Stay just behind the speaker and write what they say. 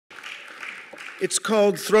It's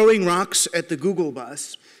called Throwing Rocks at the Google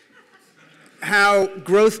Bus, how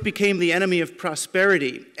growth became the enemy of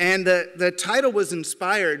prosperity. And the title was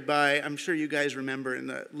inspired by, I'm sure you guys remember, in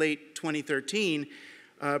the late 2013,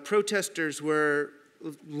 protesters were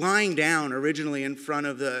lying down originally in front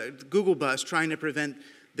of the Google bus trying to prevent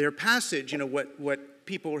their passage. You know, what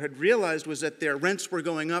people had realized was that their rents were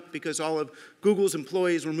going up because all of Google's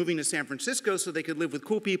employees were moving to San Francisco so they could live with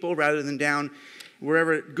cool people rather than down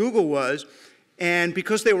wherever Google was. And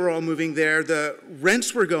because they were all moving there, the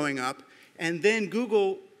rents were going up. And then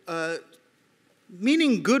Google,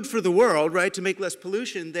 meaning good for the world, right, to make less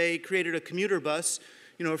pollution, they created a commuter bus,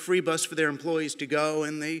 you know, a free bus for their employees to go,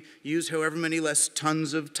 and they use however many less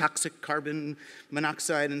tons of toxic carbon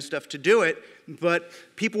monoxide and stuff to do it. But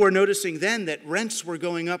people were noticing then that rents were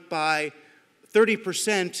going up by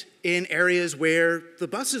 30% in areas where the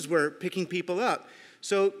buses were picking people up.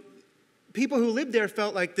 So people who lived there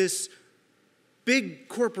felt like this big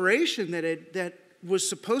corporation that was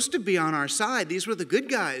supposed to be on our side. These were the good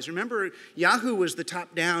guys. Remember, Yahoo was the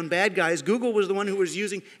top-down bad guys. Google was the one who was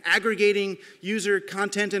aggregating user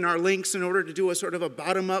content in our links in order to do a sort of a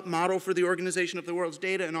bottom-up model for the organization of the world's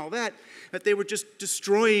data and all that. But they were just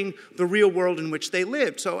destroying the real world in which they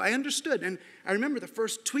lived. So I understood. And I remember the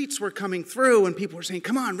first tweets were coming through and people were saying,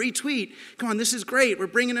 come on, retweet. Come on, this is great. We're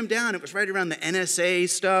bringing them down. It was right around the NSA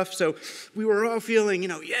stuff. So we were all feeling, you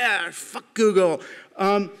know, yeah, fuck Google.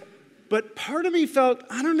 But part of me felt,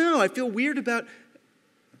 I don't know, I feel weird about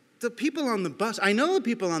the people on the bus. I know the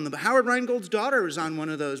people on the bus. Howard Rheingold's daughter was on one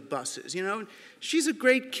of those buses, you know. She's a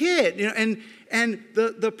great kid, you know, and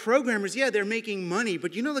the programmers, yeah, they're making money,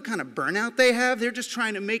 but you know the kind of burnout they have? They're just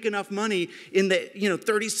trying to make enough money in the, you know,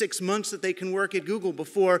 36 months that they can work at Google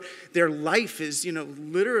before their life is, you know,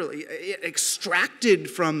 literally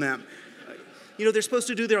extracted from them. You know, they're supposed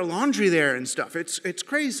to do their laundry there and stuff. It's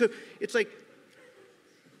crazy. So it's like,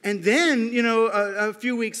 and then, you know, a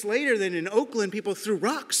few weeks later, then in Oakland, people threw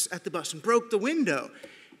rocks at the bus and broke the window.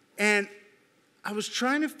 And I was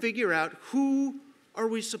trying to figure out, who are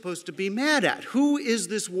we supposed to be mad at? Who is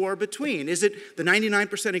this war between? Is it the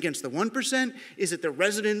 99% against the 1%? Is it the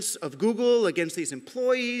residents of Google against these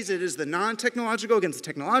employees? Is it the non-technological against the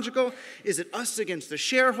technological? Is it us against the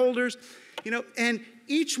shareholders? You know, and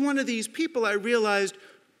each one of these people, I realized,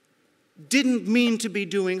 didn't mean to be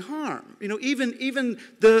doing harm. You know, even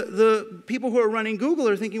the people who are running Google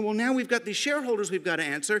are thinking, well, now we've got these shareholders we've got to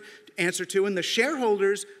answer to, and the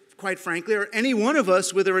shareholders, quite frankly, are any one of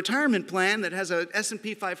us with a retirement plan that has a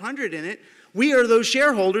S&P 500 in it. We are those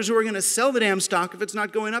shareholders who are going to sell the damn stock if it's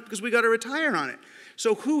not going up because we got to retire on it.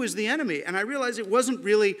 So who is the enemy? And I realized it wasn't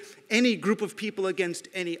really any group of people against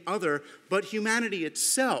any other, but humanity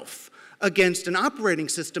itself, against an operating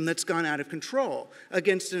system that's gone out of control,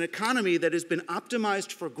 against an economy that has been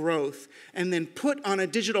optimized for growth and then put on a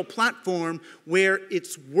digital platform where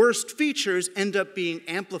its worst features end up being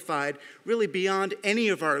amplified really beyond any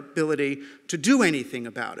of our ability to do anything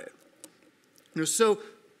about it. You know, so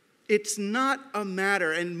it's not a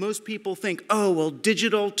matter, and most people think, oh, well,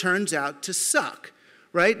 digital turns out to suck,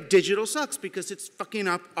 right? Digital sucks because it's fucking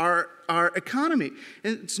up our economy.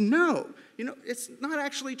 And it's no. You know, it's not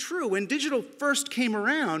actually true. When digital first came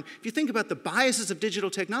around, if you think about the biases of digital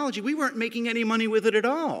technology, we weren't making any money with it at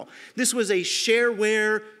all. This was a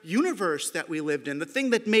shareware universe that we lived in. The thing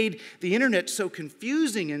that made the internet so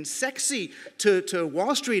confusing and sexy to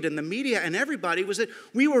Wall Street and the media and everybody was that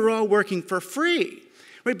we were all working for free.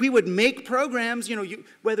 Right? We would make programs, you know,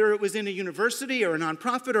 whether it was in a university or a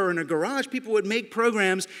nonprofit or in a garage, people would make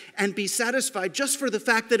programs and be satisfied just for the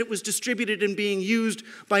fact that it was distributed and being used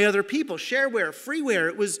by other people. Shareware, freeware,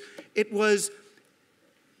 it was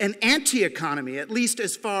an anti-economy, at least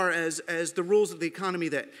as far as the rules of the economy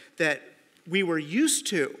that we were used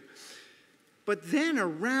to. But then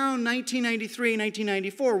around 1993,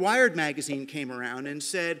 1994, Wired magazine came around and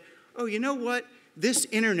said, oh, you know what? This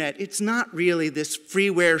internet, it's not really this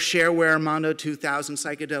freeware, shareware, Mondo 2000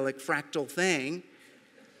 psychedelic fractal thing.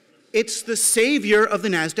 It's the savior of the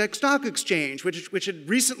NASDAQ stock exchange, which had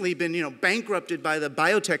recently been, you know, bankrupted by the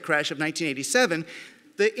biotech crash of 1987.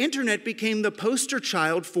 The internet became the poster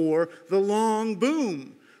child for the long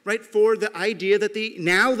boom, right? For the idea that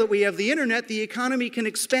now that we have the internet, the economy can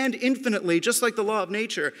expand infinitely, just like the law of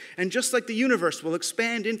nature, and just like the universe will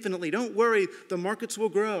expand infinitely. Don't worry, the markets will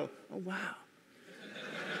grow. Oh, wow.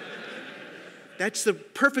 That's the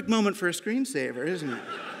perfect moment for a screensaver, isn't it?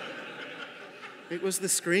 It was the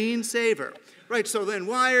screensaver. Right, so then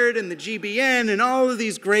Wired and the GBN and all of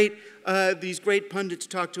these great pundits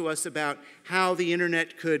talk to us about how the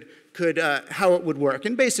internet could how it would work.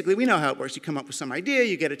 And basically, we know how it works. You come up with some idea,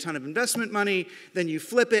 you get a ton of investment money, then you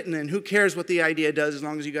flip it, and then who cares what the idea does as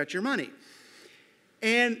long as you got your money.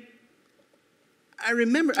 And I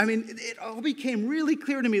remember, it all became really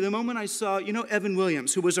clear to me the moment I saw, Evan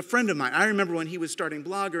Williams, who was a friend of mine. I remember when he was starting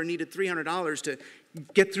Blogger and needed $300 to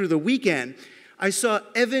get through the weekend. I saw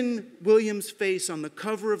Evan Williams' face on the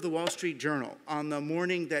cover of the Wall Street Journal on the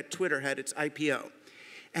morning that Twitter had its IPO.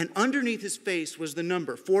 And underneath his face was the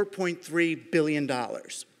number, $4.3 billion.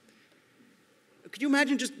 Could you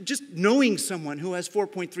imagine just knowing someone who has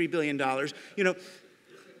 $4.3 billion?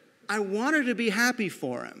 I wanted to be happy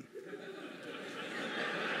for him.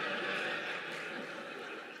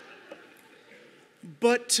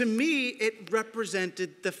 But to me, it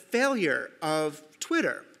represented the failure of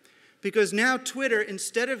Twitter. Because now Twitter,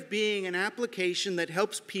 instead of being an application that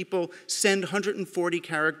helps people send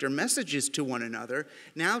 140-character messages to one another,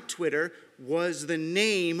 now Twitter was the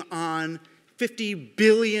name on $50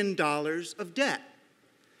 billion of debt.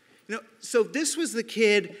 So this was the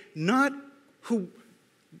kid no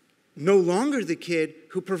longer the kid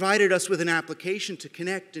who provided us with an application to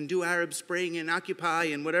connect and do Arab Spring and Occupy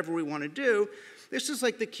and whatever we want to do. This is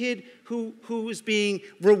like the kid who was being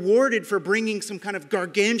rewarded for bringing some kind of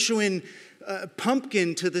gargantuan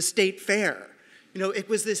pumpkin to the state fair. It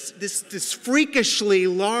was this freakishly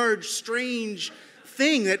large, strange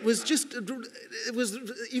thing that was it was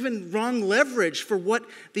even wrong leverage for what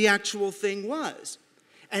the actual thing was.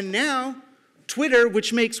 And now, Twitter,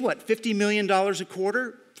 which makes what, $50 million a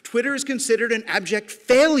quarter? Twitter is considered an abject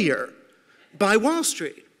failure by Wall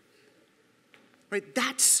Street. Right?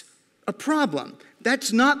 That's a problem.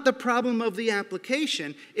 That's not the problem of the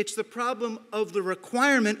application. It's the problem of the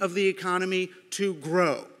requirement of the economy to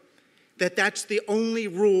grow. That's the only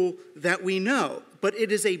rule that we know. But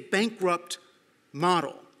it is a bankrupt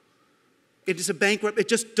model. It is a bankrupt, it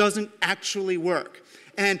just doesn't actually work.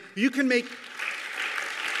 And you can make,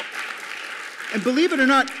 and believe it or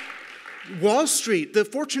not, Wall Street, the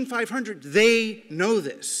Fortune 500, they know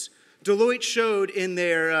this. Deloitte showed in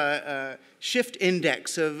their Shift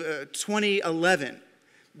Index of 2011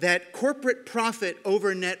 that corporate profit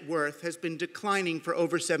over net worth has been declining for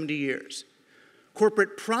over 70 years.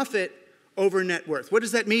 Corporate profit over net worth. What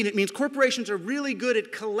does that mean? It means corporations are really good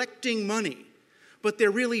at collecting money, but they're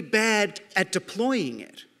really bad at deploying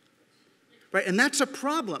it. Right? And that's a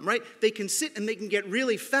problem, right? They can sit and they can get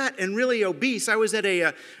really fat and really obese. I was at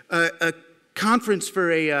a conference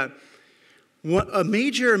for a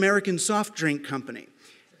major American soft drink company.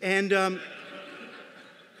 And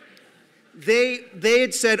they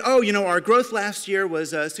had said, our growth last year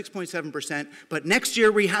was 6.7%, but next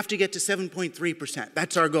year we have to get to 7.3%.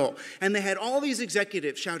 That's our goal. And they had all these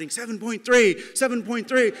executives shouting, 7.3,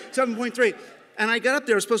 7.3, 7.3. And I got up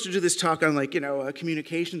there, I was supposed to do this talk on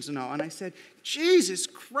communications and all, and I said, Jesus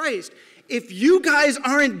Christ, if you guys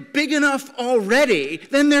aren't big enough already,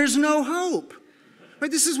 then there's no hope. Right?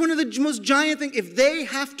 This is one of the most giant things. If they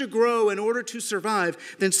have to grow in order to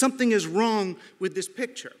survive, then something is wrong with this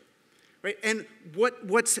picture. Right? And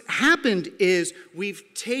what's happened is we've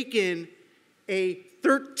taken a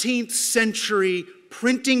 13th century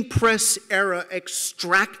printing press era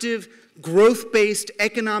extractive growth-based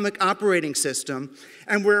economic operating system,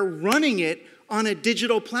 and we're running it on a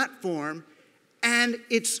digital platform, and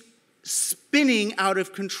it's spinning out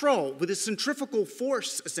of control with a centrifugal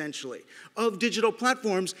force, essentially, of digital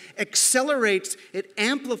platforms, accelerates, it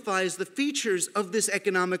amplifies the features of this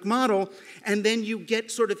economic model, and then you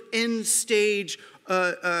get sort of end-stage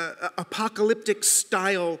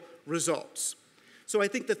apocalyptic-style results. So I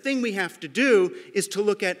think the thing we have to do is to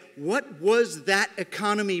look at what was that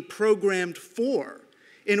economy programmed for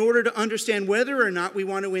in order to understand whether or not we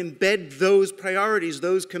want to embed those priorities,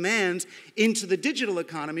 those commands, into the digital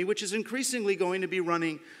economy, which is increasingly going to be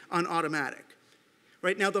running on automatic.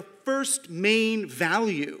 Right now, the first main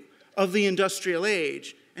value of the industrial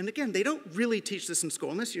age, and again, they don't really teach this in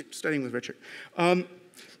school, unless you're studying with Richard.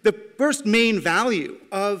 The first main value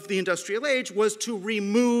of the industrial age was to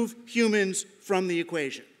remove humans from the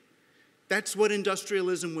equation. That's what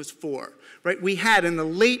industrialism was for, right? We had, in the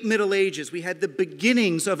late Middle Ages, we had the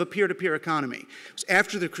beginnings of a peer-to-peer economy. It was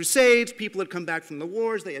after the Crusades, people had come back from the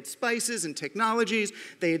wars, they had spices and technologies,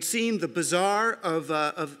 they had seen the bazaar of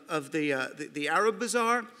the Arab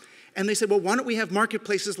bazaar, and they said, well, why don't we have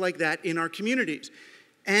marketplaces like that in our communities?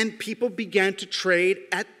 And people began to trade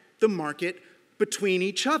at the market between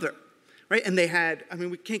each other, right? And they had,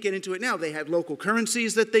 we can't get into it now, they had local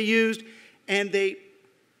currencies that they used, and they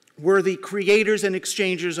were the creators and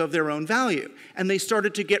exchangers of their own value. And they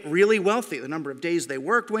started to get really wealthy. The number of days they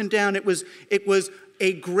worked went down. It was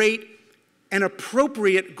a great an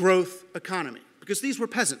appropriate growth economy. Because these were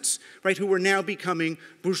peasants, right, who were now becoming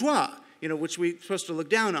bourgeois, which we're supposed to look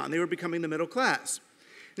down on. They were becoming the middle class.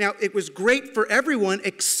 Now, it was great for everyone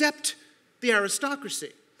except the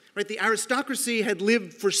aristocracy, right? The aristocracy had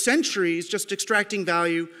lived for centuries just extracting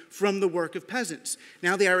value from the work of peasants.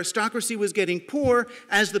 Now the aristocracy was getting poor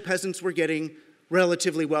as the peasants were getting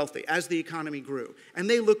relatively wealthy, as the economy grew. And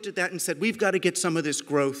they looked at that and said, we've got to get some of this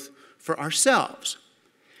growth for ourselves.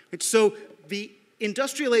 And so the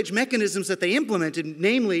industrial age mechanisms that they implemented,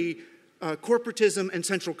 namely corporatism and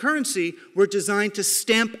central currency, were designed to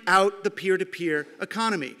stamp out the peer-to-peer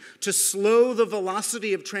economy, to slow the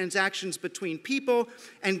velocity of transactions between people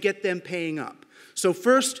and get them paying up. So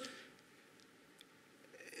first,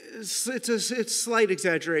 it's slight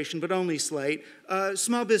exaggeration, but only slight,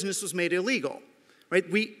 small business was made illegal. Right?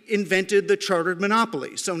 We invented the chartered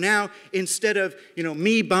monopoly. So now, instead of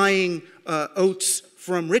me buying oats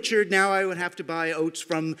from Richard, now I would have to buy oats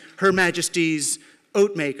from Her Majesty's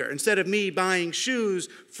oat maker. Instead of me buying shoes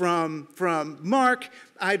from Mark,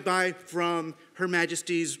 I'd buy from Her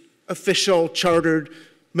Majesty's official chartered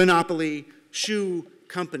monopoly shoe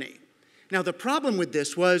company. Now the problem with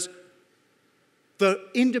this was the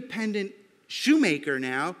independent shoemaker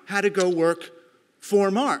now had to go work for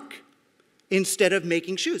Mark instead of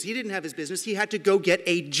making shoes. He didn't have his business. He had to go get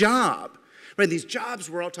a job. Right, these jobs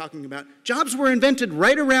we're all talking about, jobs were invented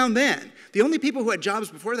right around then. The only people who had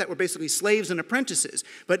jobs before that were basically slaves and apprentices.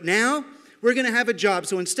 But now we're going to have a job.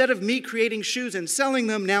 So instead of me creating shoes and selling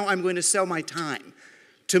them, now I'm going to sell my time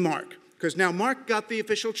to Mark. Because now Mark got the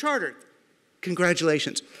official charter.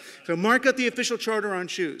 Congratulations. So Mark got the official charter on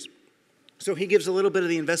shoes. So he gives a little bit of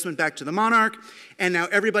the investment back to the monarch, and now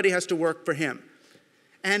everybody has to work for him.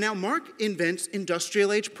 And now Mark invents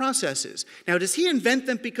industrial age processes. Now, does he invent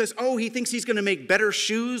them because, he thinks he's going to make better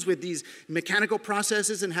shoes with these mechanical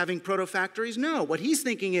processes and having proto-factories? No, what he's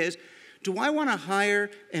thinking is, do I want to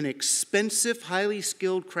hire an expensive, highly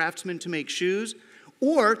skilled craftsman to make shoes?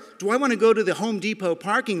 Or do I want to go to the Home Depot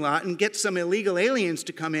parking lot and get some illegal aliens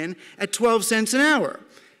to come in at 12 cents an hour?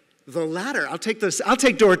 The latter. I'll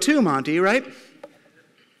take door two, Monty, right?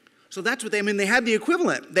 So that's what they had the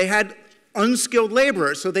equivalent. They had unskilled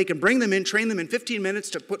laborers, so they can bring them in, train them in 15 minutes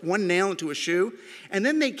to put one nail into a shoe, and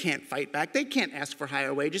then they can't fight back. They can't ask for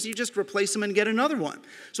higher wages. You just replace them and get another one.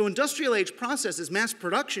 So industrial age processes, mass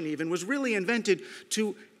production even, was really invented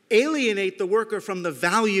to alienate the worker from the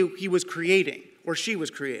value he was creating, or she was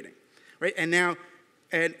creating, right? And now,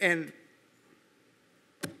 and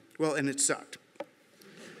it sucked,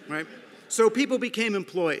 right? So people became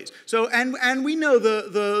employees. So, and we know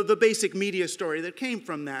the basic media story that came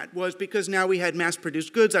from that was because now we had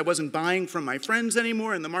mass-produced goods. I wasn't buying from my friends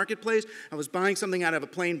anymore in the marketplace. I was buying something out of a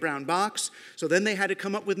plain brown box. So then they had to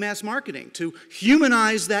come up with mass marketing to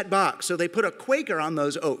humanize that box. So they put a Quaker on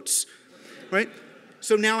those oats, right?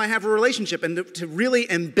 So now I have a relationship. And to really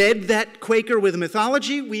embed that Quaker with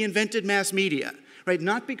mythology, we invented mass media. Right?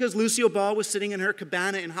 Not because Lucille Ball was sitting in her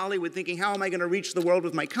cabana in Hollywood thinking, how am I going to reach the world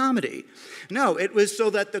with my comedy? No, it was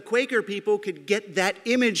so that the Quaker people could get that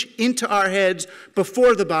image into our heads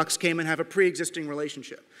before the box came and have a pre-existing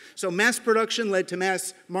relationship. So mass production led to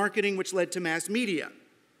mass marketing, which led to mass media.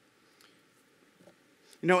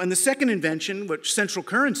 And the second invention, which central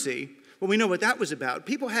currency, well, we know what that was about.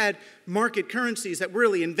 People had market currencies that were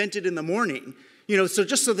really invented in the morning, so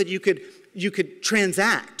just so that you could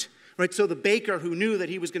transact. Right, so the baker who knew that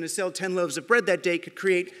he was going to sell 10 loaves of bread that day could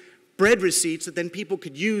create bread receipts that then people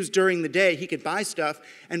could use during the day. He could buy stuff,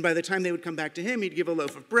 and by the time they would come back to him, he'd give a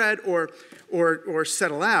loaf of bread or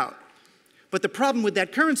settle out. But the problem with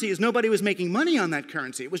that currency is nobody was making money on that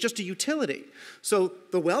currency. It was just a utility. So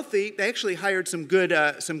the wealthy, they actually hired some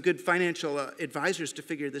good financial advisors to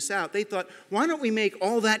figure this out. They thought, why don't we make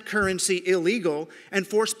all that currency illegal and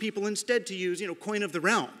force people instead to use, coin of the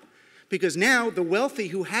realm? Because now the wealthy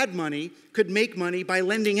who had money could make money by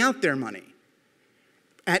lending out their money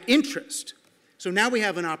at interest. So now we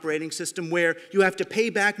have an operating system where you have to pay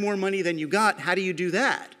back more money than you got. How do you do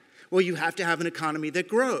that? Well, you have to have an economy that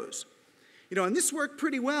grows. And this worked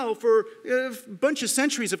pretty well for a bunch of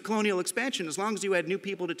centuries of colonial expansion. As long as you had new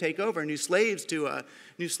people to take over, new slaves to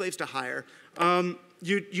hire,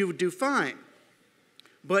 you would do fine.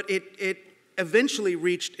 But it eventually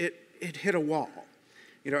it hit a wall.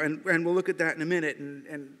 And we'll look at that in a minute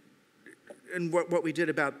and what we did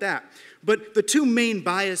about that. But the two main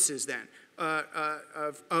biases then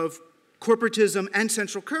of corporatism and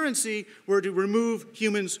central currency were to remove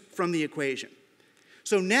humans from the equation.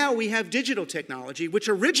 So now we have digital technology, which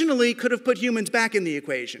originally could have put humans back in the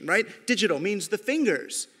equation, right? Digital means the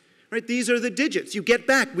fingers, Right? These are the digits. You get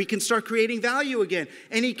back. We can start creating value again.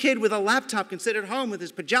 Any kid with a laptop can sit at home with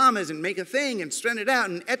his pajamas and make a thing and send it out,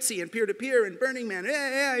 and Etsy and peer-to-peer and Burning Man.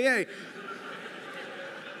 Yay.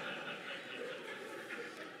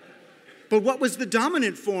 But what was the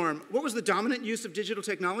dominant form? What was the dominant use of digital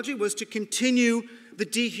technology? Was to continue the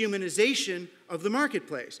dehumanization of the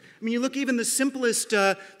marketplace. I mean, you look even the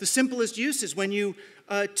simplest uses when you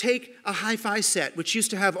take a hi-fi set, which used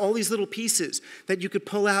to have all these little pieces that you could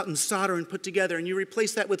pull out and solder and put together, and you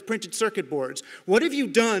replace that with printed circuit boards. What have you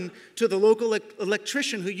done to the local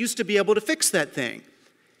electrician who used to be able to fix that thing?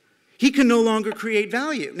 He can no longer create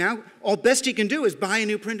value. Now, all best he can do is buy a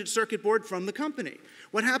new printed circuit board from the company.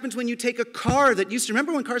 What happens when you take a car that used to,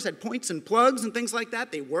 remember when cars had points and plugs and things like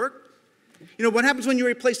that? They worked. You know, what happens when you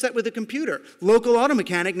replace that with a computer? Local auto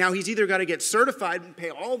mechanic, now he's either got to get certified and pay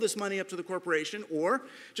all this money up to the corporation, or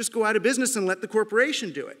just go out of business and let the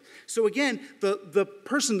corporation do it. So again, the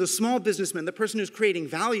person, the small businessman, the person who's creating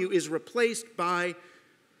value is replaced by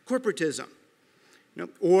corporatism. You know,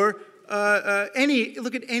 or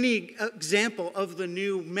look at any example of the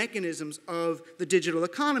new mechanisms of the digital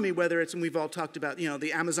economy, whether it's, and we've all talked about, you know,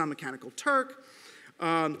 the Amazon Mechanical Turk,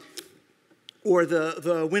 or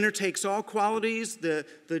the winner-takes-all qualities, the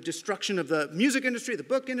destruction of the music industry, the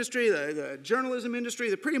book industry, the journalism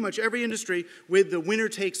industry, pretty much every industry with the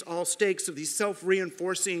winner-takes-all stakes of these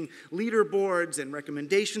self-reinforcing leaderboards and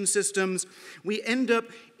recommendation systems. We end up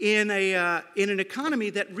in an economy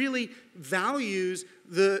that really values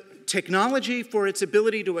the technology for its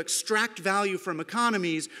ability to extract value from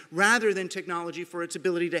economies rather than technology for its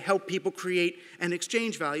ability to help people create and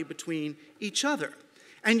exchange value between each other.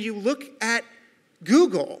 And you look at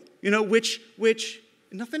Google, you know, which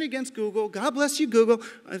nothing against Google. God bless you, Google.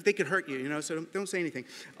 They could hurt you, you know, so don't say anything.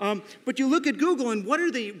 But you look at Google, and what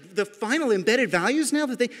are the final embedded values now?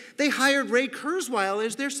 That they hired Ray Kurzweil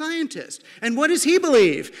as their scientist. And what does he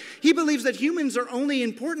believe? He believes that humans are only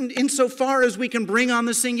important insofar as we can bring on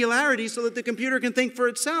the singularity so that the computer can think for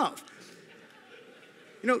itself.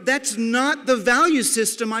 You know, that's not the value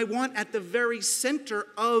system I want at the very center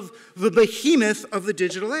of the behemoth of the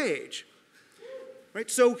digital age. Right?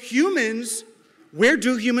 So humans, where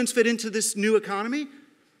do humans fit into this new economy?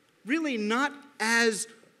 Really not as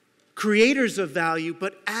creators of value,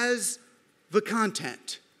 but as the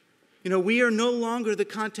content. You know, we are no longer the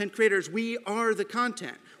content creators. We are the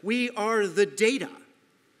content. We are the data.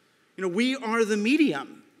 You know, we are the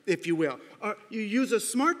medium, if you will. You use a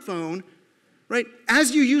smartphone. Right?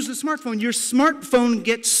 As you use the smartphone, your smartphone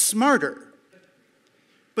gets smarter,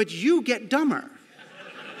 but you get dumber.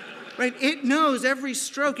 Right? It knows every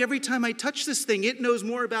stroke, every time I touch this thing, it knows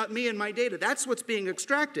more about me and my data. That's what's being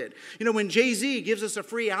extracted. You know, when Jay-Z gives us a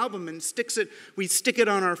free album and we stick it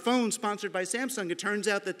on our phone, sponsored by Samsung, it turns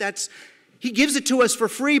out that he gives it to us for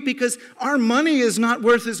free because our money is not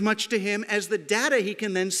worth as much to him as the data he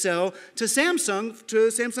can then sell to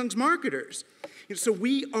Samsung's marketers. You know, so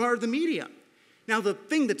we are the medium. Now, the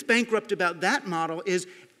thing that's bankrupt about that model is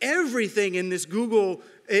everything in this Google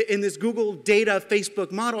data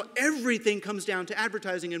Facebook model, everything comes down to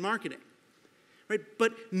advertising and marketing. Right?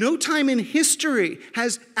 But no time in history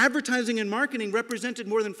has advertising and marketing represented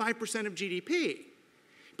more than 5% of GDP.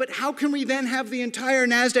 But how can we then have the entire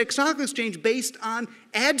NASDAQ stock exchange based on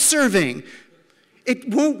ad serving? It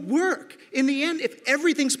won't work. In the end, if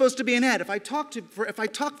everything's supposed to be an ad, if I talk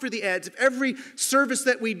for the ads, if every service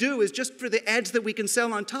that we do is just for the ads that we can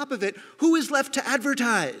sell on top of it, who is left to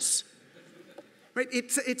advertise? Right?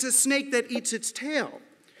 It's a snake that eats its tail.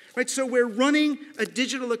 Right? So we're running a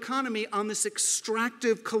digital economy on this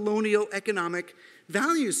extractive colonial economic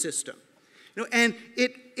value system. You know, and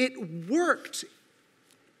it worked.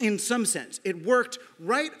 In some sense. It worked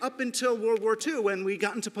right up until World War II when we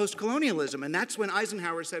got into post-colonialism. And that's when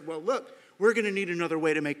Eisenhower said, well, look, we're going to need another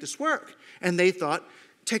way to make this work. And they thought,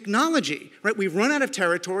 technology, right? We've run out of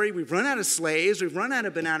territory, we've run out of slaves, we've run out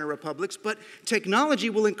of banana republics, but technology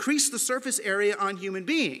will increase the surface area on human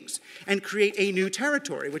beings and create a new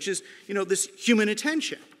territory, which is, you know, this human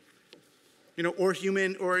attention, you know, or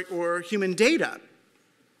human data.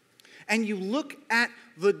 And you look at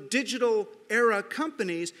the digital era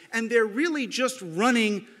companies, and they're really just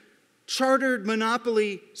running chartered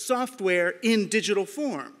monopoly software in digital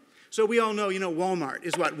form. So we all know, you know, Walmart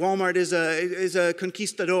is what? Walmart is a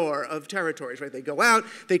conquistador of territories, right? They go out,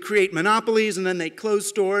 they create monopolies, and then they close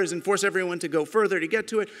stores and force everyone to go further to get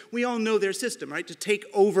to it. We all know their system, right? To take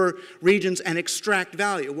over regions and extract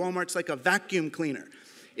value. Walmart's like a vacuum cleaner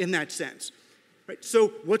in that sense. Right? So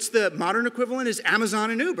what's the modern equivalent is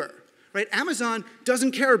Amazon and Uber. right? Amazon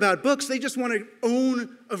doesn't care about books. They just want to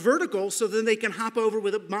own a vertical so then they can hop over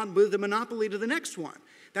with a monopoly to the next one.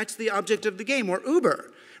 That's the object of the game. Or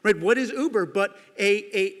Uber, right? What is Uber but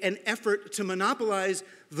an effort to monopolize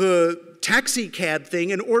the taxi cab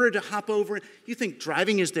thing in order to hop over? You think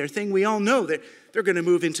driving is their thing? We all know that they're going to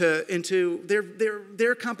move into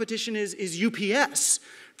their competition is UPS,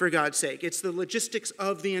 for God's sake. It's the logistics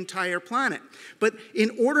of the entire planet. But in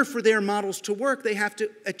order for their models to work, they have to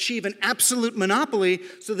achieve an absolute monopoly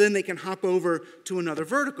so then they can hop over to another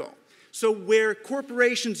vertical. So where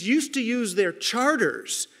corporations used to use their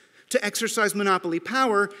charters to exercise monopoly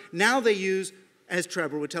power, now they use, as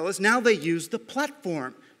Trevor would tell us, now they use the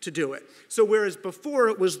platform to do it. So whereas before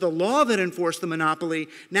it was the law that enforced the monopoly,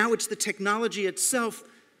 now it's the technology itself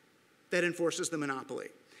that enforces the monopoly.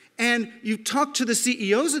 And you talk to the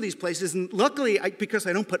CEOs of these places, and luckily, because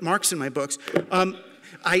I don't put marks in my books,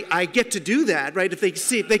 I get to do that, right? If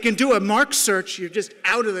they can do a mark search, you're just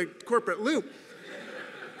out of the corporate loop.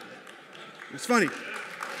 It's funny.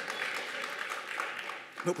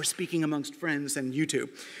 But we're speaking amongst friends and YouTube.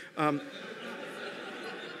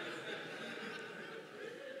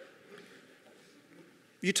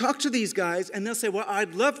 You talk to these guys, and they'll say, well,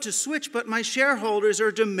 I'd love to switch, but my shareholders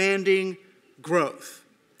are demanding growth.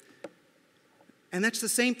 And that's the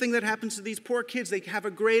same thing that happens to these poor kids. They have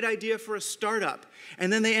a great idea for a startup,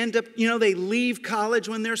 and then they end up, they leave college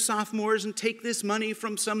when they're sophomores and take this money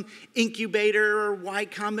from some incubator or Y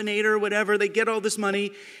Combinator or whatever. They get all this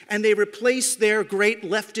money, and they replace their great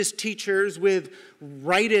leftist teachers with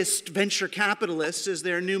rightist venture capitalists as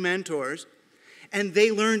their new mentors, and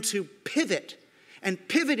they learn to pivot. And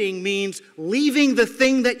pivoting means leaving the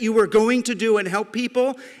thing that you were going to do and help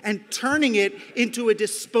people and turning it into a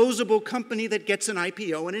disposable company that gets an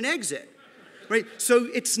IPO and an exit, right? So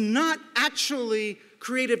it's not actually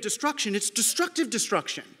creative destruction, it's destructive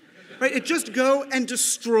destruction, right? It just go and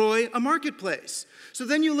destroy a marketplace. So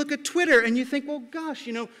then you look at Twitter and you think, well, gosh,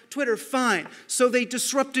 Twitter, fine. So they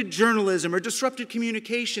disrupted journalism or disrupted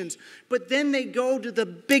communications, but then they go to the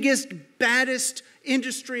biggest, baddest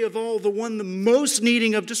industry of all, the one the most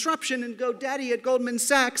needing of disruption, and go, Daddy, at Goldman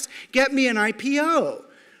Sachs, get me an IPO,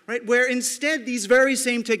 right? Where instead these very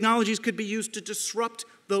same technologies could be used to disrupt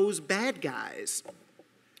those bad guys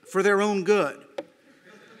for their own good.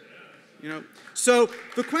 So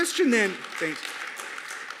the question then,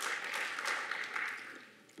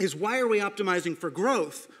 is why are we optimizing for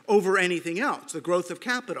growth over anything else, the growth of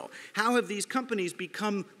capital? How have these companies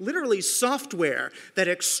become literally software that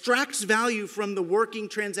extracts value from the working,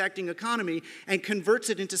 transacting economy and converts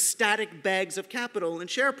it into static bags of capital and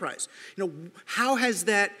share price? How has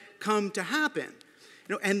that come to happen?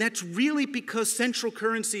 And that's really because central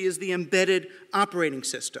currency is the embedded operating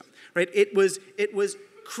system, right? It was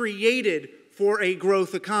created for a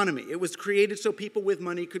growth economy. It was created so people with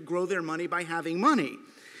money could grow their money by having money.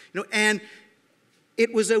 And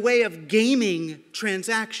it was a way of gaming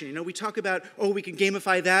transaction. We talk about, we can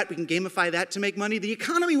gamify that to make money. The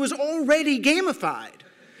economy was already gamified,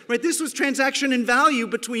 right? This was transaction and value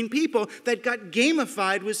between people that got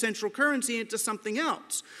gamified with central currency into something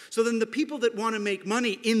else. So then the people that want to make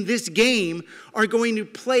money in this game are going to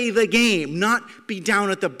play the game, not be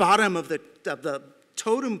down at the bottom of the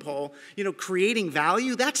totem pole, creating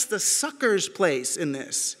value. That's the sucker's place in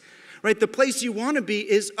this. Right, the place you want to be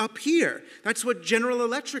is up here. That's what General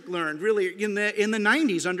Electric learned, really, in the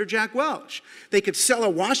 90s under Jack Welch. They could sell a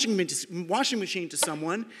washing machine to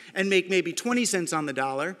someone and make maybe 20 cents on the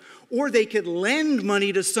dollar, or they could lend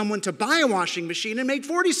money to someone to buy a washing machine and make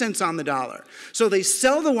 40 cents on the dollar. So they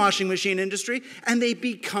sell the washing machine industry, and they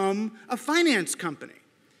become a finance company.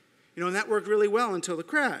 And that worked really well until the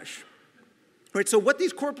crash. Right, so what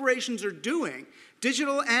these corporations are doing,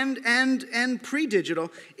 digital and pre-digital,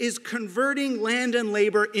 is converting land and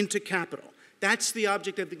labor into capital. That's the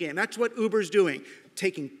object of the game. That's what Uber's doing,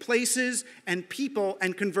 taking places and people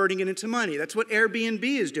and converting it into money. That's what Airbnb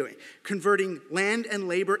is doing, converting land and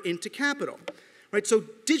labor into capital. Right, so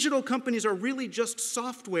digital companies are really just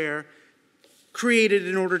software created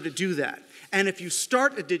in order to do that. And if you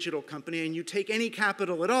start a digital company and you take any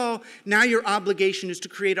capital at all, now your obligation is to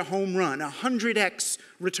create a home run, 100x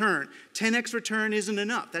return. 10x return isn't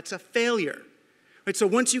enough. That's a failure. Right, so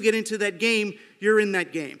once you get into that game, you're in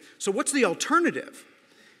that game. So what's the alternative?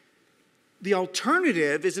 The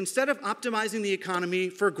alternative is, instead of optimizing the economy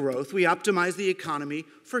for growth, we optimize the economy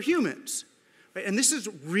for humans. Right? And this is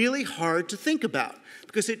really hard to think about,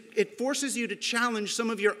 because it forces you to challenge some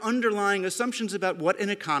of your underlying assumptions about what an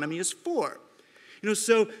economy is for.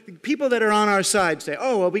 So people that are on our side say,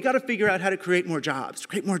 we got to figure out how to create more jobs,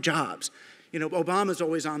 You know, Obama's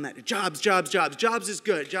always on that. Jobs, jobs, jobs. Jobs is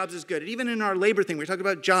good. Jobs is good. And even in our labor thing, we're talking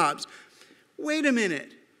about jobs. Wait a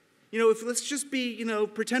minute. You know, let's just be, you know,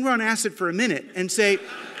 pretend we're on acid for a minute and say,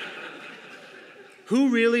 who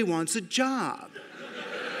really wants a job?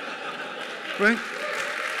 Right?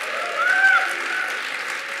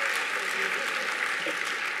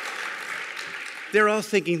 They're all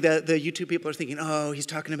thinking, the YouTube people are thinking, oh, he's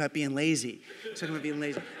talking about being lazy. He's talking about being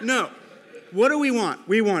lazy. No. What do we want?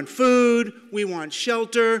 We want food, we want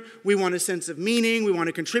shelter, we want a sense of meaning, we want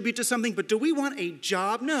to contribute to something, but do we want a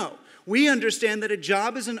job? No. We understand that a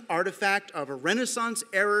job is an artifact of a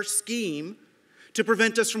Renaissance-era scheme to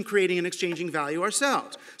prevent us from creating and exchanging value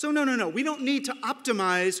ourselves. So no, we don't need to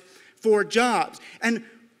optimize for jobs. And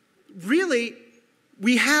really,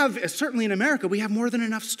 we have, certainly in America, we have more than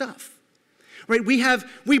enough stuff. Right?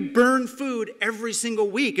 We burn food every single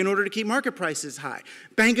week in order to keep market prices high.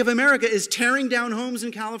 Bank of America is tearing down homes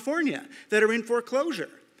in California that are in foreclosure.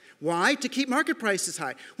 Why? To keep market prices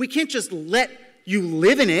high. We can't just let you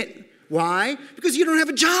live in it. Why? Because you don't have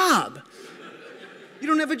a job. You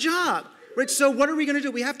don't have a job. Right? So what are we going to do?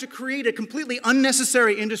 We have to create a completely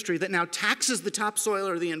unnecessary industry that now taxes the topsoil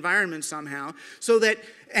or the environment somehow, so that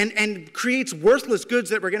and creates worthless goods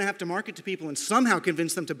that we're going to have to market to people and somehow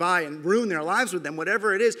convince them to buy and ruin their lives with them,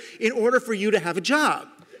 whatever it is, in order for you to have a job.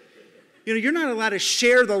 You know, you're not allowed to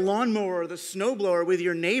share the lawnmower or the snowblower with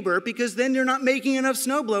your neighbor because then you're not making enough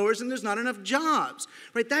snowblowers and there's not enough jobs.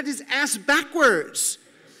 Right? That is ass backwards.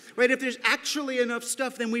 Right? If there's actually enough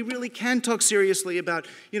stuff, then we really can talk seriously about,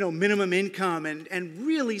 you know, minimum income and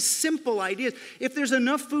really simple ideas. If there's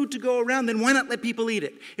enough food to go around, then why not let people eat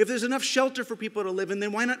it? If there's enough shelter for people to live in,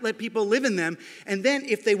 then why not let people live in them? And then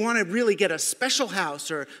if they want to really get a special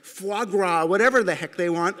house or foie gras, whatever the heck they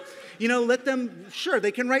want, you know, let them, sure,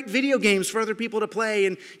 they can write video games for other people to play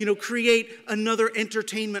and, you know, create another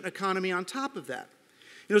entertainment economy on top of that.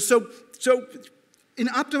 You know, so in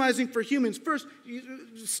optimizing for humans, first,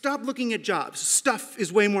 stop looking at jobs. Stuff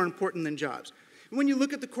is way more important than jobs. And when you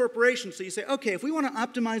look at the corporation, so you say, okay, if we want to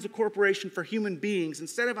optimize a corporation for human beings,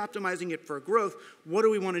 instead of optimizing it for growth, what do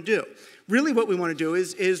we want to do? Really what we want to do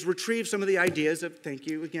is retrieve some of the ideas of, thank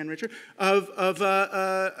you again, Richard, of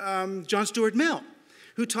John Stuart Mill,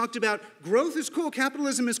 who talked about growth is cool,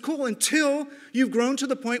 capitalism is cool, until you've grown to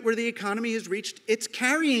the point where the economy has reached its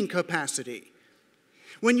carrying capacity.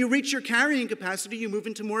 When you reach your carrying capacity, you move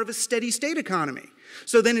into more of a steady state economy.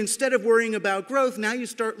 So then instead of worrying about growth, now you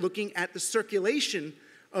start looking at the circulation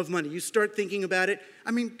of money. You start thinking about it.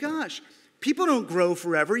 I mean, gosh, people don't grow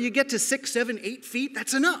forever. You get to 6, 7, 8 feet,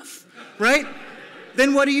 that's enough, right?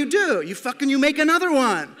 Then what do? You make another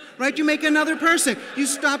one, right? You make another person. You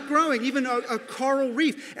stop growing. Even a coral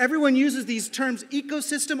reef. Everyone uses these terms,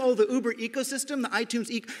 ecosystem. Oh, the Uber ecosystem, the iTunes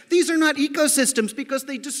These are not ecosystems because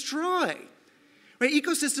they destroy. Right?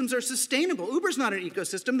 Ecosystems are sustainable. Uber's not an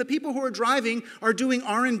ecosystem. The people who are driving are doing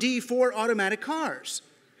R&D for automatic cars.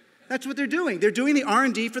 That's what they're doing. They're doing the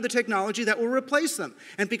R&D for the technology that will replace them.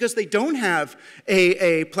 And because they don't have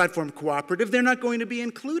a platform cooperative, they're not going to be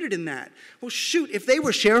included in that. Well, shoot, if they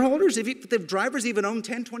were shareholders, if the drivers even own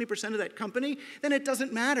 10, 20% of that company, then it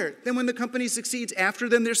doesn't matter. Then when the company succeeds after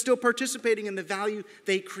them, they're still participating in the value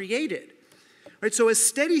they created. Right? So a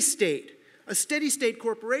steady state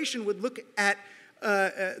corporation would look at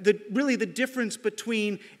really the difference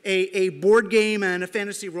between a board game and a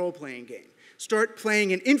fantasy role-playing game. Start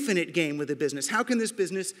playing an infinite game with a business. How can this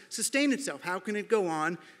business sustain itself? How can it go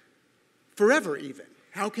on forever even?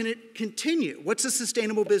 How can it continue? What's a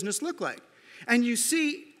sustainable business look like? And you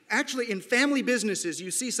see, actually in family businesses,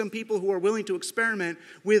 you see some people who are willing to experiment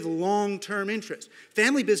with long-term interest.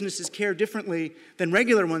 Family businesses care differently than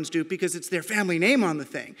regular ones do because it's their family name on the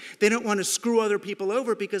thing. They don't want to screw other people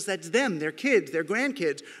over because that's them, their kids, their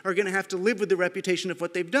grandkids are going to have to live with the reputation of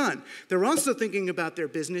what they've done. They're also thinking about their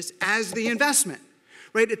business as the investment,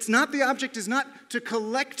 right? The object is not to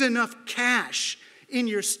collect enough cash in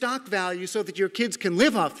your stock value so that your kids can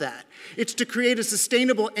live off that. It's to create a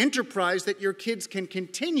sustainable enterprise that your kids can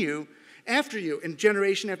continue after you in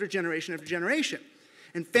generation after generation after generation.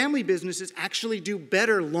 And family businesses actually do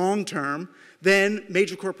better long-term than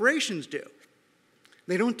major corporations do.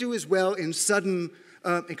 They don't do as well in sudden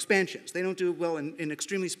expansions. They don't do well in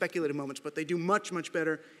extremely speculative moments, but they do much, much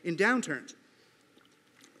better in downturns.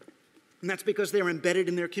 And that's because they're embedded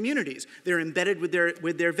in their communities. They're embedded with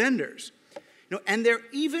their vendors. And they're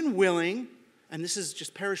even willing, and this is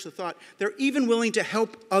just perish the thought, they're even willing to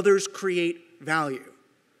help others create value.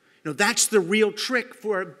 That's the real trick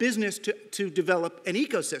for a business to develop an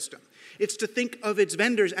ecosystem. It's to think of its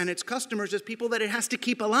vendors and its customers as people that it has to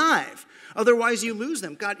keep alive. Otherwise, you lose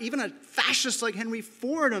them. God, even a fascist like Henry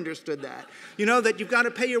Ford understood that. You know, that you've got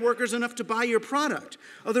to pay your workers enough to buy your product.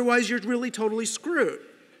 Otherwise, you're really totally screwed.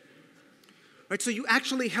 Right, so you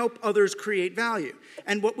actually help others create value.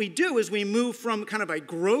 And what we do is we move from kind of a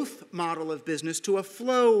growth model of business to a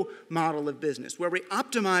flow model of business, where we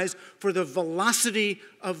optimize for the velocity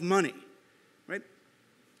of money. Right?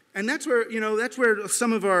 And that's where, you know, that's where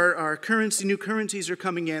some of our new currencies are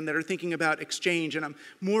coming in that are thinking about exchange. And I'm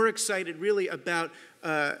more excited really about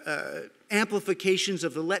amplifications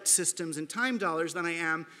of the let systems and time dollars than I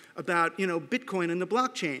am about, you know, Bitcoin and the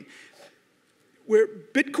blockchain. Where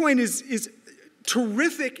Bitcoin is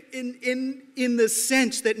terrific in the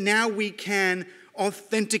sense that now we can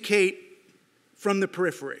authenticate from the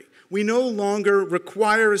periphery. We no longer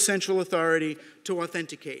require a central authority to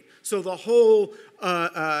authenticate. So the whole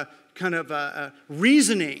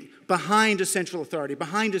reasoning behind a central authority,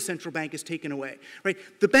 behind a central bank is taken away. Right?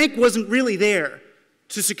 The bank wasn't really there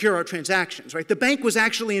to secure our transactions, right? The bank was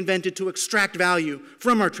actually invented to extract value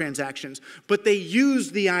from our transactions, but they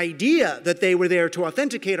used the idea that they were there to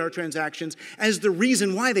authenticate our transactions as the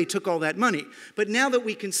reason why they took all that money. But now that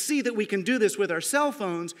we can see that we can do this with our cell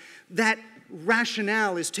phones, that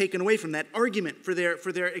rationale is taken away from that argument for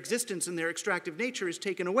their existence and their extractive nature is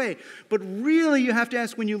taken away. But really, you have to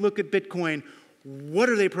ask when you look at Bitcoin, what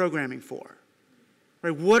are they programming for?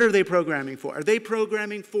 Right, what are they programming for? Are they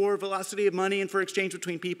programming for velocity of money and for exchange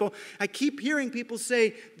between people? I keep hearing people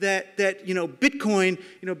say that Bitcoin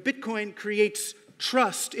creates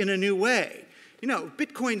trust in a new way. You know,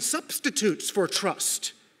 Bitcoin substitutes for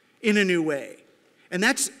trust in a new way. And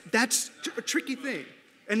that's a tricky thing.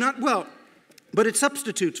 And not, well, but it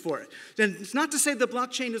substitutes for it. And it's not to say the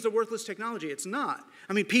blockchain is a worthless technology. It's not.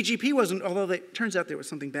 I mean, PGP wasn't, although it turns out there was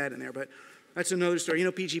something bad in there, but that's another story. You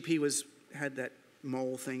know, PGP had that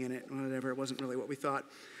mole thing in it, whatever. It wasn't really what we thought.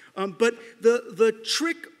 But the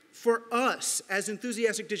trick for us as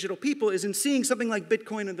enthusiastic digital people is in seeing something like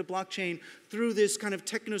Bitcoin and the blockchain through this kind of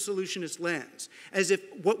techno-solutionist lens, as if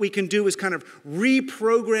what we can do is kind of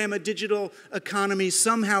reprogram a digital economy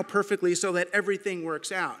somehow perfectly so that everything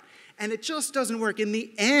works out. And it just doesn't work. In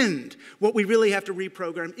the end, what we really have to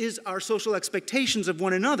reprogram is our social expectations of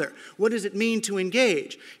one another. What does it mean to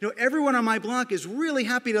engage? You know, everyone on my block is really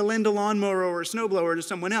happy to lend a lawnmower or a snowblower to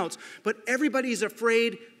someone else, but everybody's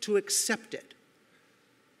afraid to accept it.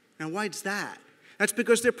 Now, why is that? That's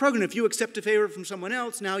because they're programmed. If you accept a favor from someone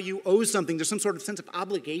else, now you owe something. There's some sort of sense of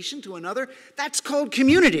obligation to another. That's called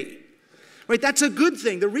community. Right, that's a good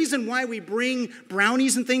thing. The reason why we bring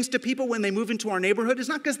brownies and things to people when they move into our neighborhood is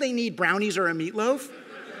not because they need brownies or a meatloaf.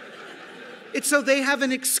 It's so they have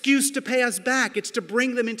an excuse to pay us back. It's to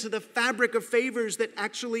bring them into the fabric of favors that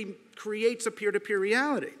actually creates a peer-to-peer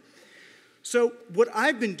reality. So what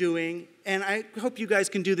I've been doing, and I hope you guys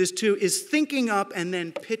can do this too, is thinking up and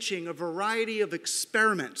then pitching a variety of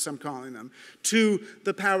experiments, I'm calling them, to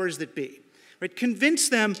the powers that be. Right? Convince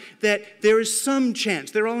them that there is some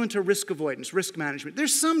chance, they're all into risk avoidance, risk management,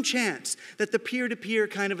 there's some chance that the peer-to-peer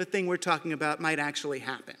kind of a thing we're talking about might actually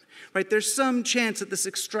happen. Right? There's some chance that this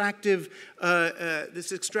extractive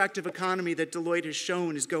economy that Deloitte has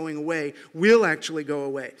shown is going away will actually go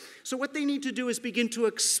away. So what they need to do is begin to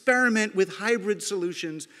experiment with hybrid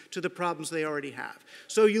solutions to the problems they already have.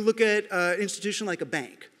 So you look at an institution like a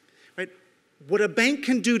bank. What a bank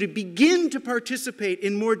can do to begin to participate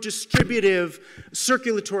in more distributive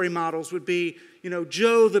circulatory models would be, you know,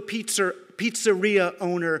 Joe, the pizzeria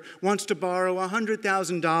owner, wants to borrow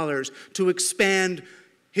 $100,000 to expand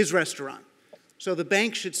his restaurant. So the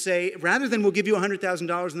bank should say, rather than we'll give you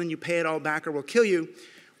 $100,000 and then you pay it all back or we'll kill you,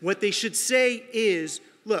 what they should say is,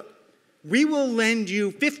 look, we will lend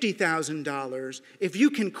you $50,000 if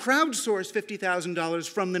you can crowdsource $50,000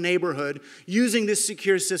 from the neighborhood using this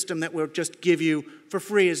secure system that we'll just give you for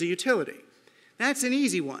free as a utility. That's an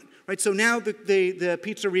easy one, right? So now the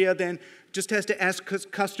pizzeria then just has to ask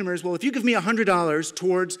customers, well, if you give me $100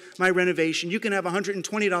 towards my renovation, you can have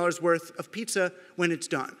 $120 worth of pizza when it's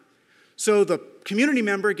done. So the community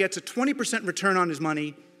member gets a 20% return on his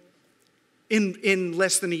money in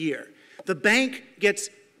less than a year. The bank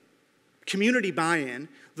gets community buy-in,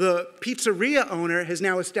 the pizzeria owner has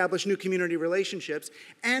now established new community relationships,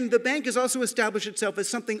 and the bank has also established itself as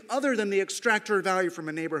something other than the extractor of value from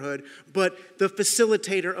a neighborhood, but the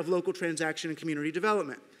facilitator of local transaction and community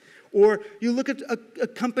development. Or you look at a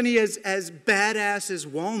company as badass as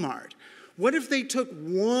Walmart. What if they took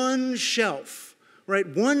one shelf, right,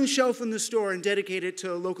 one shelf in the store and dedicated it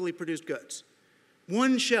to locally produced goods?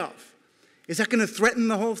 One shelf. Is that going to threaten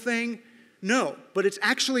the whole thing? No, but it's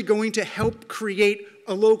actually going to help create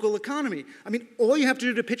a local economy. I mean, all you have to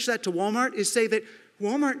do to pitch that to Walmart is say that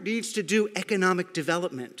Walmart needs to do economic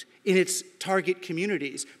development in its target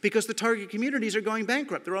communities because the target communities are going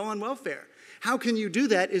bankrupt. They're all on welfare. How can you do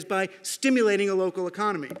that is by stimulating a local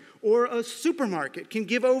economy. Or a supermarket can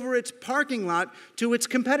give over its parking lot to its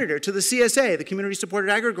competitor, to the CSA, the Community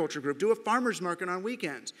Supported Agriculture Group. Do a farmer's market on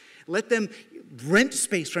weekends. Let them rent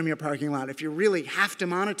space from your parking lot if you really have to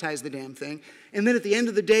monetize the damn thing. And then at the end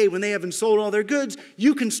of the day, when they haven't sold all their goods,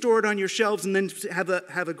 you can store it on your shelves and then have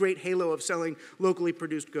a great halo of selling locally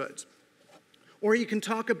produced goods. Or you can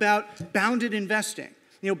talk about bounded investing.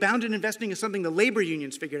 You know, bounded investing is something the labor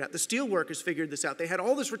unions figured out. The steel workers figured this out. They had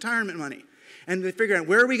all this retirement money. And they figured out,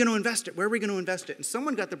 where are we going to invest it? Where are we going to invest it? And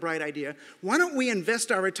someone got the bright idea, why don't we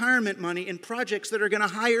invest our retirement money in projects that are going to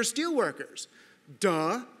hire steel workers?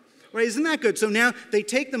 Duh. Right, isn't that good? So now they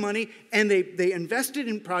take the money and they invest it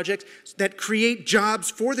in projects that create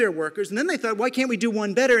jobs for their workers. And then they thought, why can't we do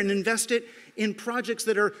one better and invest it in projects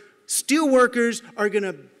that are steel workers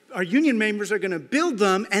our union members are going to build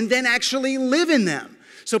them and then actually live in them.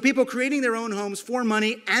 So people creating their own homes for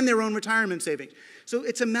money and their own retirement savings. So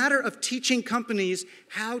it's a matter of teaching companies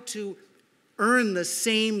how to earn the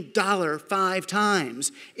same dollar 5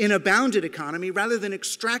 times in a bounded economy rather than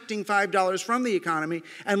extracting $5 from the economy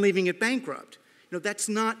and leaving it bankrupt. You know, that's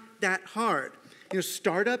not that hard. You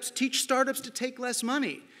know, teach startups to take less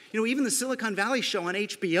money. You know, even the Silicon Valley show on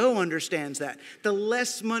HBO understands that. The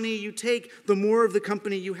less money you take, the more of the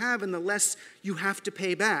company you have and the less you have to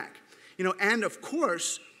pay back. You know, and of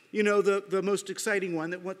course, you know, the most exciting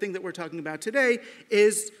one thing that we're talking about today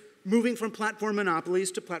is moving from platform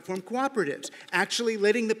monopolies to platform cooperatives. Actually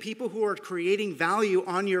letting the people who are creating value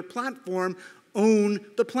on your platform own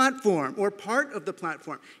the platform or part of the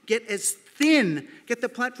platform. Get the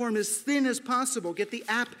platform as thin as possible. Get the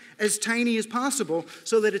app as tiny as possible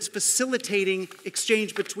so that it's facilitating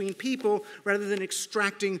exchange between people rather than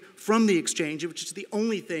extracting from the exchange, which is the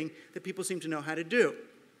only thing that people seem to know how to do.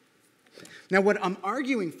 Now, what I'm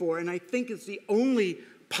arguing for, and I think is the only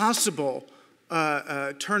possible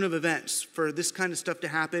turn of events for this kind of stuff to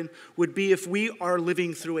happen, would be if we are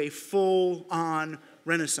living through a full-on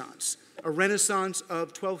Renaissance, a Renaissance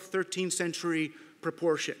of 12th, 13th century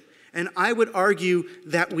proportion. And I would argue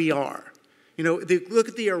that we are. You know, look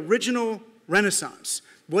at the original Renaissance.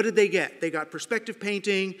 What did they get? They got perspective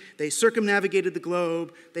painting, they circumnavigated the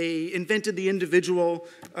globe, they invented the individual,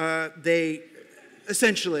 they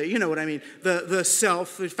essentially, you know what I mean, the self,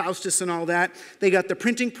 Faustus and all that. They got the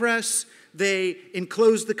printing press, they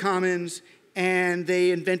enclosed the commons, and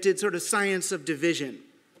they invented sort of science of division.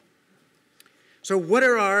 So what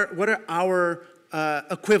are our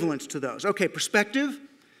equivalents to those? Okay, perspective.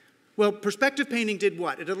 Well, perspective painting did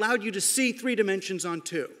what? It allowed you to see 3 dimensions on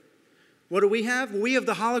 2. What do we have? Well, we have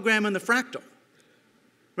the hologram and the fractal,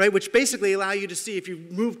 right? Which basically allow you to see, if you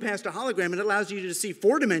move past a hologram, it allows you to see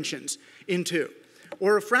 4 dimensions in 2.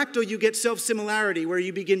 Or a fractal, you get self-similarity, where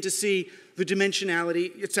you begin to see the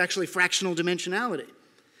dimensionality. It's actually fractional dimensionality.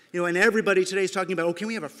 You know, and everybody today is talking about, oh, can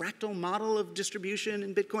we have a fractal model of distribution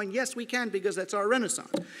in Bitcoin? Yes, we can, because that's our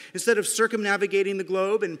Renaissance. Instead of circumnavigating the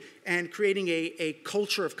globe and creating a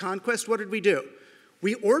culture of conquest, what did we do?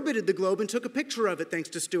 We orbited the globe and took a picture of it, thanks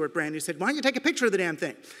to Stuart Brand. He said, why don't you take a picture of the damn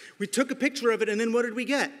thing? We took a picture of it, and then what did we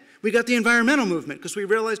get? We got the environmental movement, because we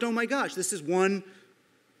realized, oh my gosh, this is one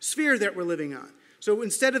sphere that we're living on. So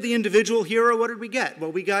instead of the individual hero, what did we get?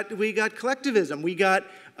 Well, we got collectivism. We got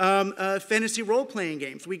fantasy role-playing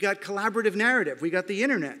games. We got collaborative narrative. We got the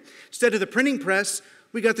internet. Instead of the printing press,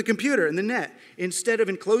 we got the computer and the net. Instead of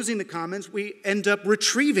enclosing the commons, we end up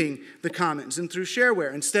retrieving the commons and through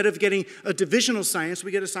shareware. Instead of getting a divisional science,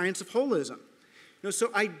 we get a science of holism. You know,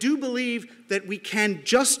 so I do believe that we can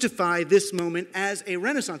justify this moment as a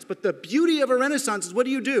renaissance. But the beauty of a renaissance is, what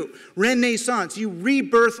do? Renaissance. You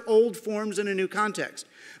rebirth old forms in a new context.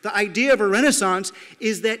 The idea of a renaissance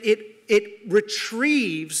is that it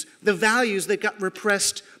retrieves the values that got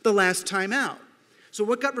repressed the last time out. So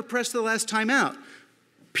what got repressed the last time out?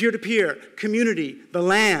 Peer-to-peer, community, the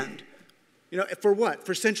land. You know, for what?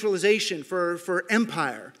 For centralization, for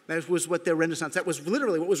empire. That was what the Renaissance, that was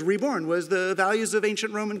literally what was reborn, was the values of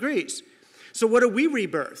ancient Rome and Greece. So what do we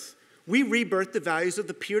rebirth? We rebirth the values of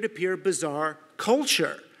the peer-to-peer bizarre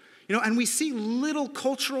culture. You know, and we see little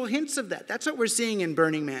cultural hints of that. That's what we're seeing in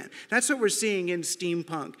Burning Man. That's what we're seeing in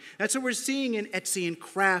steampunk. That's what we're seeing in Etsy and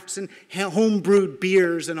crafts and home-brewed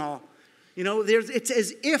beers and all. You know, it's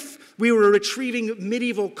as if we were retrieving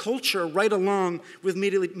medieval culture right along with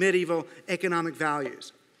medieval economic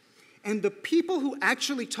values. And the people who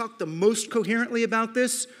actually talked the most coherently about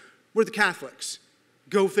this were the Catholics.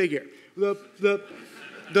 Go figure.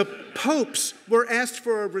 the popes were asked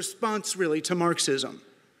for a response, really, to Marxism.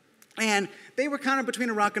 And they were kind of between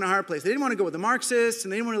a rock and a hard place. They didn't want to go with the Marxists,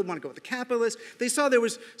 and they didn't want to go with the capitalists. They saw there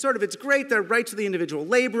was sort of, it's great, the rights of the individual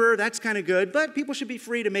laborer, that's kind of good, but people should be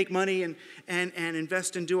free to make money and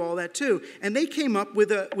invest and do all that too. And they came up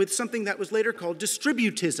with something that was later called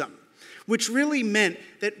distributism, which really meant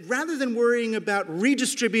that rather than worrying about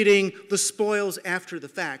redistributing the spoils after the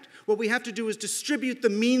fact, what we have to do is distribute the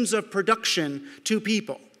means of production to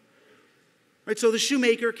people. Right? So the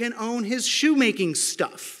shoemaker can own his shoemaking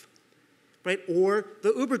stuff. Right? Or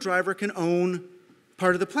the Uber driver can own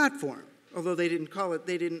part of the platform, although they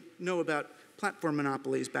didn't know about platform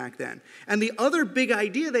monopolies back then. And the other big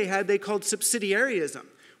idea they called subsidiarism,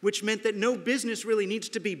 which meant that no business really needs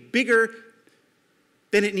to be bigger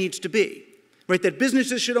than it needs to be. Right? That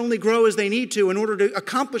businesses should only grow as they need to in order to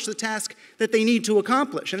accomplish the task that they need to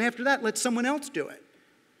accomplish. And after that, let someone else do it.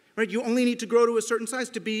 Right? You only need to grow to a certain size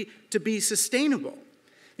to be sustainable.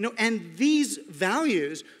 And these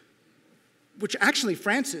values, which actually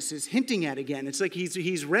Francis is hinting at again, it's like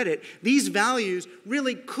he's read it, these values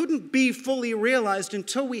really couldn't be fully realized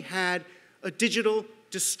until we had a digital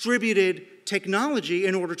distributed technology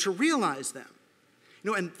in order to realize them.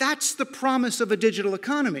 And that's the promise of a digital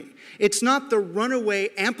economy. It's not the runaway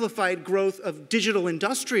amplified growth of digital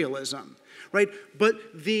industrialism, right? But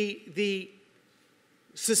the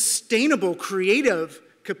sustainable creative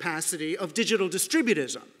capacity of digital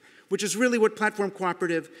distributism, which is really what platform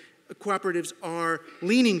cooperatives are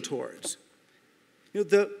leaning towards.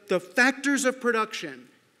 The factors of production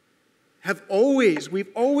we've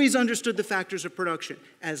always understood the factors of production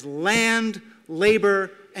as land,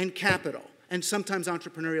 labor, and capital, and sometimes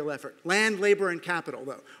entrepreneurial effort. Land, labor, and capital,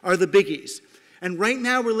 though, are the biggies. And right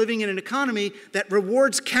now we're living in an economy that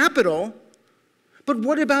rewards capital, but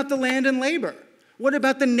what about the land and labor? What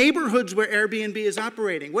about the neighborhoods where Airbnb is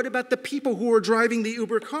operating? What about the people who are driving the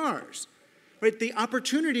Uber cars? Right, the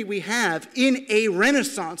opportunity we have in a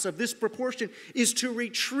renaissance of this proportion is to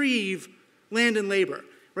retrieve land and labor,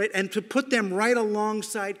 right, and to put them right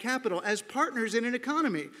alongside capital as partners in an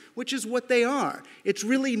economy, which is what they are. It's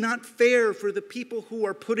really not fair for the people who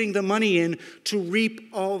are putting the money in to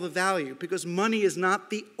reap all the value, because money is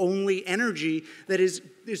not the only energy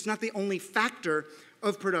it's not the only factor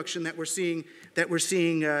of production that we're seeing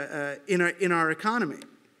in our economy.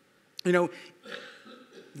 The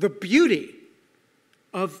beauty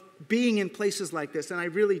of being in places like this, and I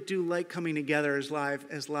really do like coming together as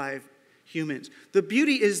live humans. The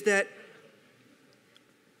beauty is that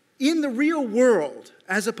in the real world,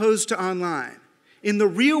 as opposed to online, in the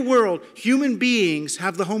real world, human beings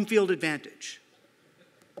have the home field advantage.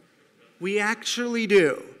 We actually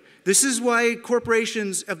do. This is why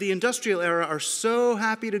corporations of the industrial era are so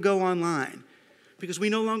happy to go online, because we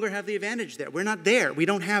no longer have the advantage there. We're not there. We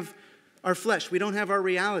don't have our flesh. We don't have our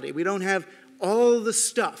reality. We don't have all the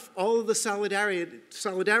stuff, all of the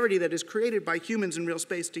solidarity that is created by humans in real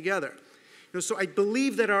space together. So I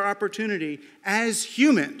believe that our opportunity as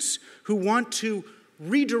humans who want to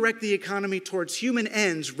redirect the economy towards human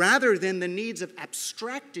ends rather than the needs of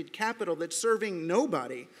abstracted capital that's serving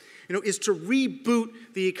nobody, is to reboot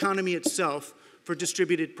the economy itself for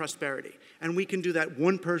distributed prosperity. And we can do that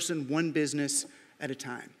one person, one business at a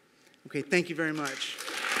time. Okay, thank you very much.